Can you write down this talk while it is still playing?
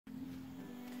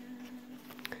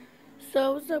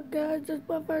So what's up, guys? This is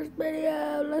my first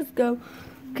video. Let's go.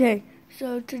 Okay,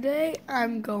 so today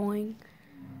I'm going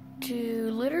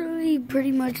to literally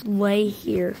pretty much lay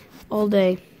here all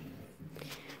day.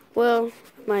 Well,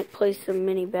 might play some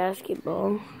mini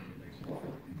basketball.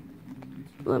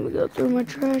 Let me go throw my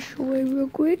trash away real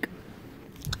quick.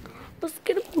 Let's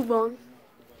get a move on.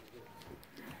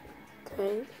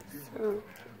 Okay, so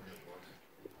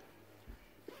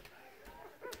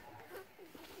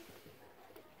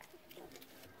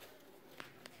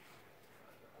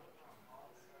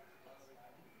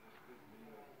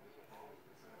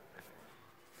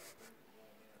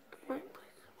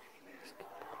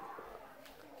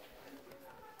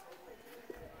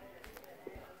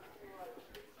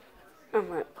I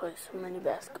might play some mini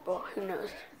basketball, who knows.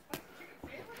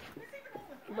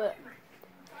 But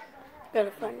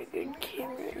gotta find a good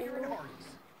camera angle.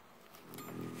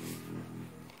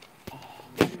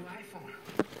 New iPhone.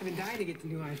 I've been dying to get the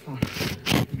new iPhone.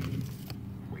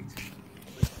 Wait.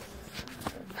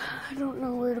 I don't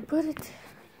know where to put it.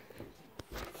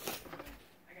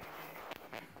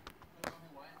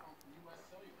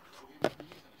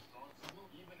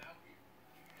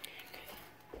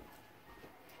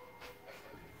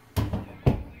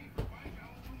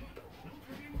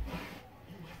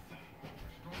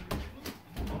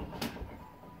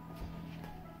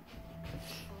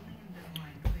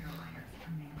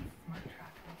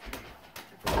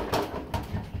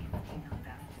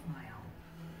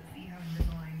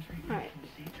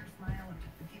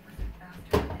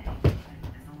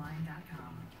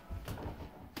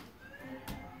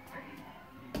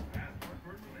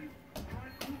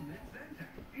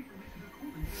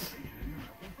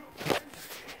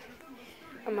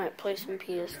 I might play some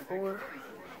PS4.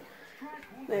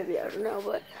 Maybe, I don't know,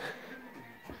 but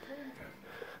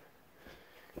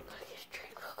let's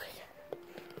drink real quick.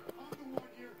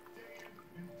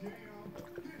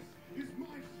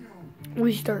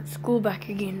 We start school back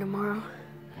again tomorrow.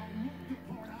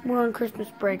 We're on Christmas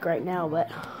break right now,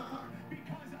 but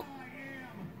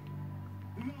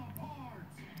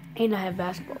and I have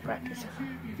basketball practice.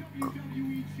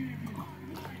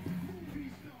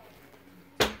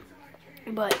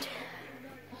 But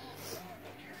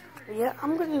yeah,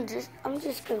 I'm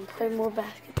just gonna play more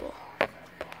basketball.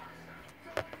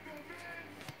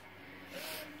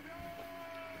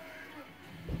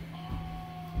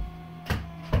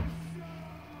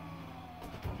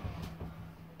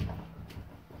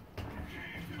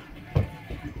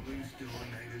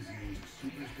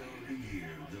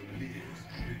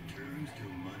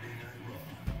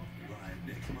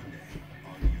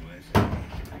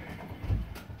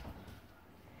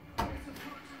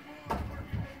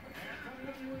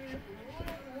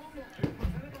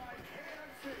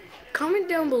 Comment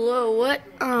down below what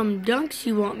dunks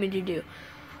you want me to do.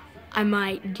 I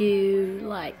might do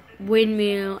like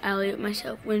windmill, alley-oop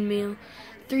myself, windmill,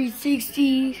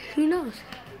 360, who knows?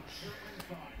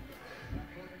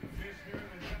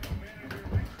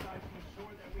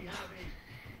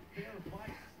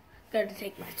 Gotta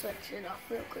take my sweatshirt off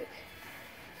real quick.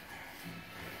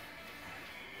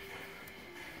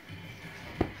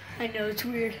 I know it's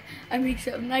weird. I mix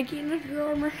up Nike and Under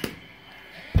Armour.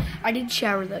 I did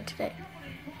shower though today.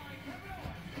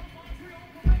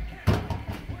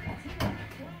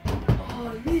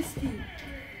 Oh, I missed it.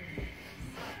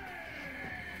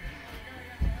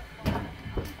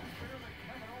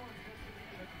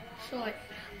 So like,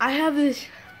 I have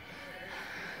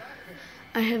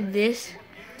this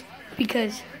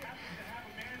because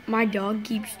my dog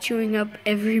keeps chewing up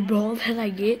every ball that I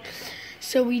get.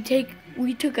 So we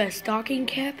took a stocking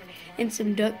cap and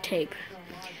some duct tape.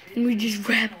 And we just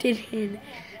wrapped it in.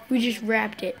 We just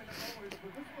wrapped it.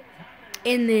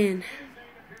 And then,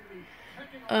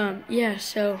 yeah,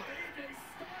 so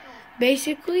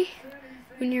basically,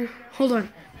 when you're, hold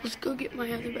on, let's go get my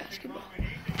other basketball.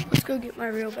 Let's go get my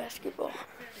real basketball.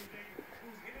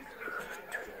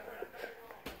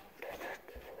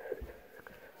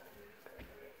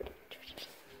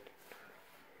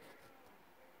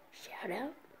 Shout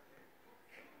out.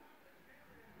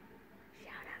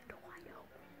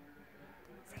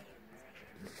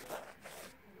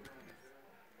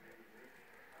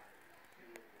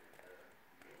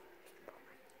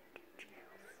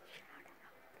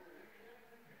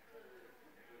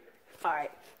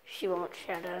 Alright, she won't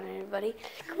shout out anybody.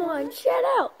 Come on, shout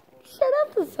out. Shout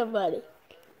out to somebody.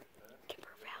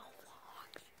 Kimberville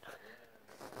Vlogs.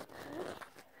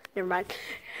 Never mind.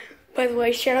 By the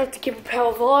way, shout out to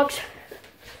Kimberville Vlogs.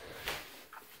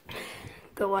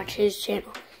 Go watch his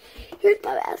channel. Here's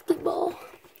my basketball.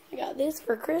 I got this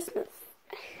for Christmas.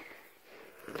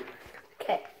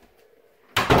 Okay.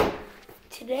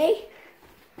 Today,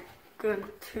 going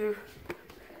to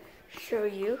show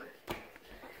you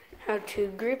how to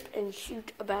grip and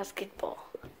shoot a basketball.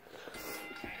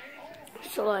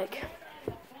 So like,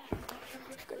 I'm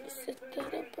going to set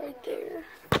that up right there.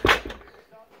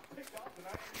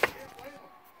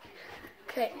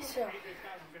 Okay, so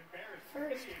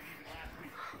first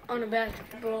on a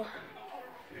basketball,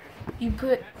 you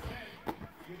put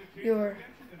your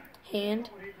hand.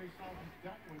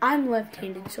 I'm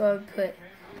left-handed, so I would put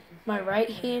my right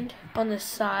hand on the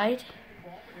side,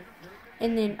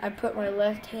 and then I put my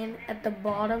left hand at the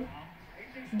bottom,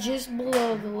 just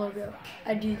below the logo.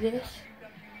 I do this,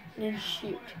 and then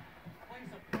shoot.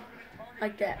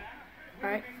 Like that.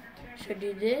 Alright? So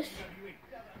do this.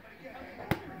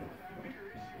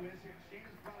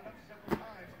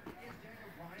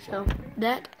 So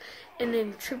that, and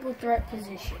then triple threat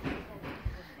position.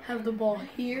 Have the ball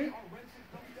here.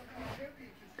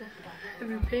 Have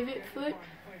your pivot foot.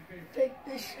 Take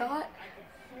the shot.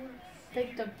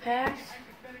 Take the pass.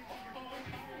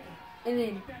 And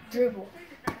then dribble.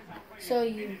 So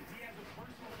you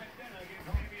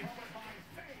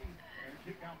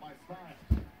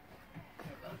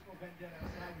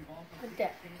like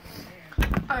that.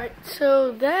 Alright,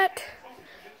 so that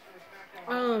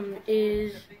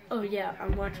is, oh yeah,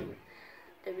 I'm watching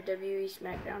WWE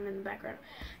SmackDown in the background.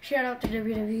 Shout out to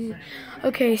WWE.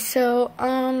 Okay, so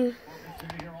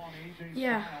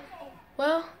yeah.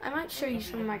 Well, I might show you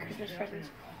some of my Christmas presents.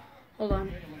 Hold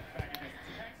on.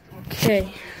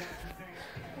 Okay.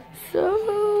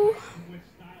 So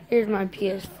here's my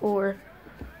PS4.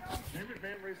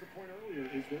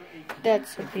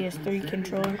 That's a PS3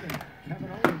 controller.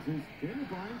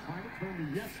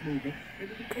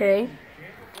 Okay.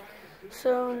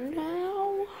 So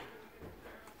now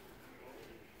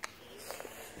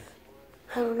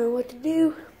I don't know what to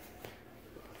do.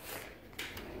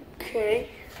 Okay.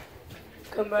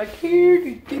 Come back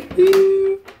here.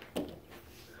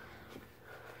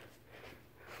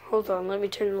 Hold on, let me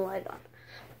turn the light on.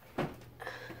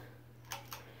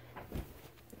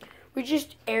 We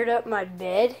just aired up my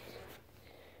bed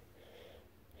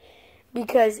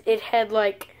because it had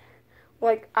like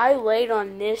I laid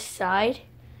on this side.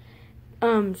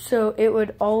 So it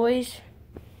would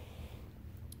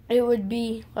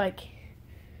be like,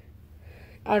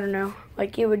 I don't know,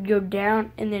 like it would go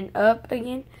down and then up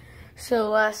again. So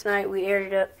last night we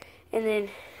aired it up, and then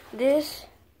this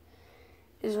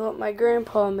is what my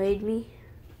grandpa made me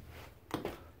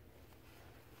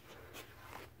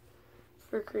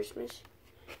for Christmas.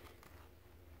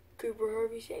 Cooper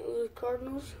Harvey, St. Louis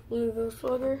Cardinals, Louisville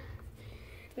Slugger.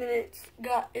 And then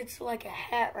it's like a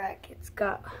hat rack. It's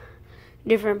got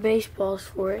different baseballs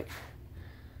for it.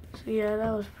 So yeah,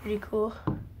 that was pretty cool.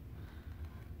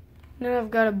 Then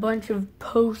I've got a bunch of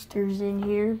posters in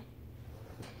here.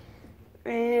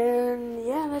 And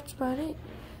yeah, that's about it.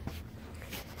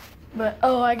 But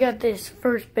oh, I got this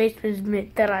first baseman's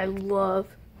mitt that I love.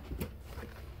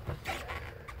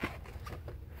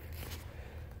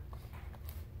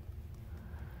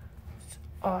 It's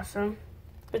awesome.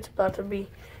 It's about to be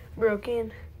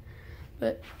broken.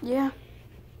 But yeah,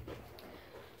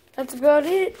 that's about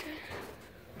it.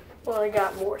 Well, I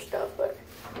got more stuff, but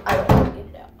I don't want to get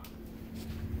it out.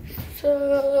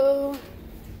 So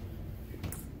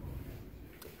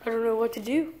I don't know what to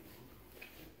do.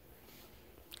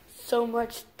 So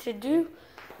much to do.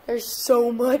 There's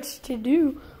so much to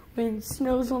do when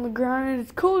snow's on the ground and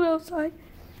it's cold outside.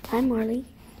 Hi, Marley.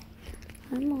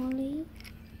 Hi, Marley.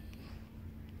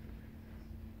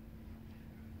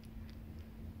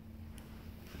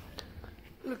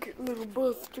 Look at little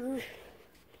Buster.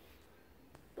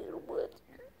 Little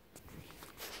Buster.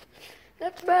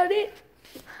 That's about it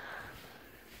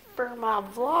for my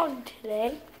vlog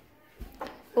today.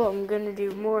 Well, I'm gonna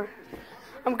do more.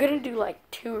 I'm gonna do like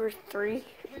 2 or 3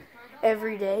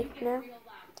 every day now.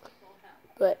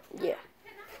 But yeah,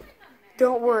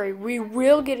 don't worry, we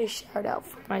will get a shout out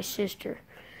from my sister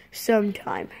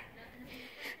sometime.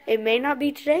 It may not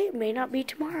be today, it may not be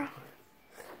tomorrow.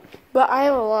 But I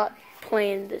have a lot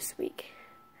planned this week.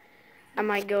 I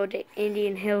might go to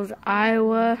Indian Hills,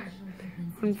 Iowa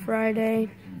on Friday.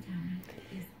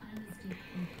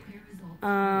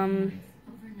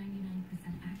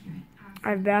 I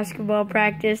have basketball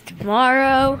practice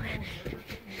tomorrow.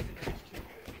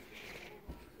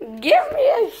 Give me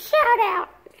a shout out.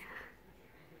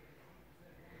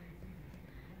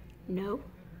 No?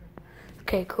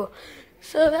 Okay, cool.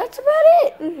 So that's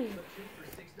about it.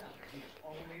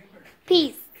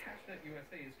 Peace.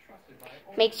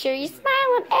 Make sure you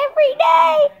smile every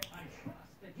day.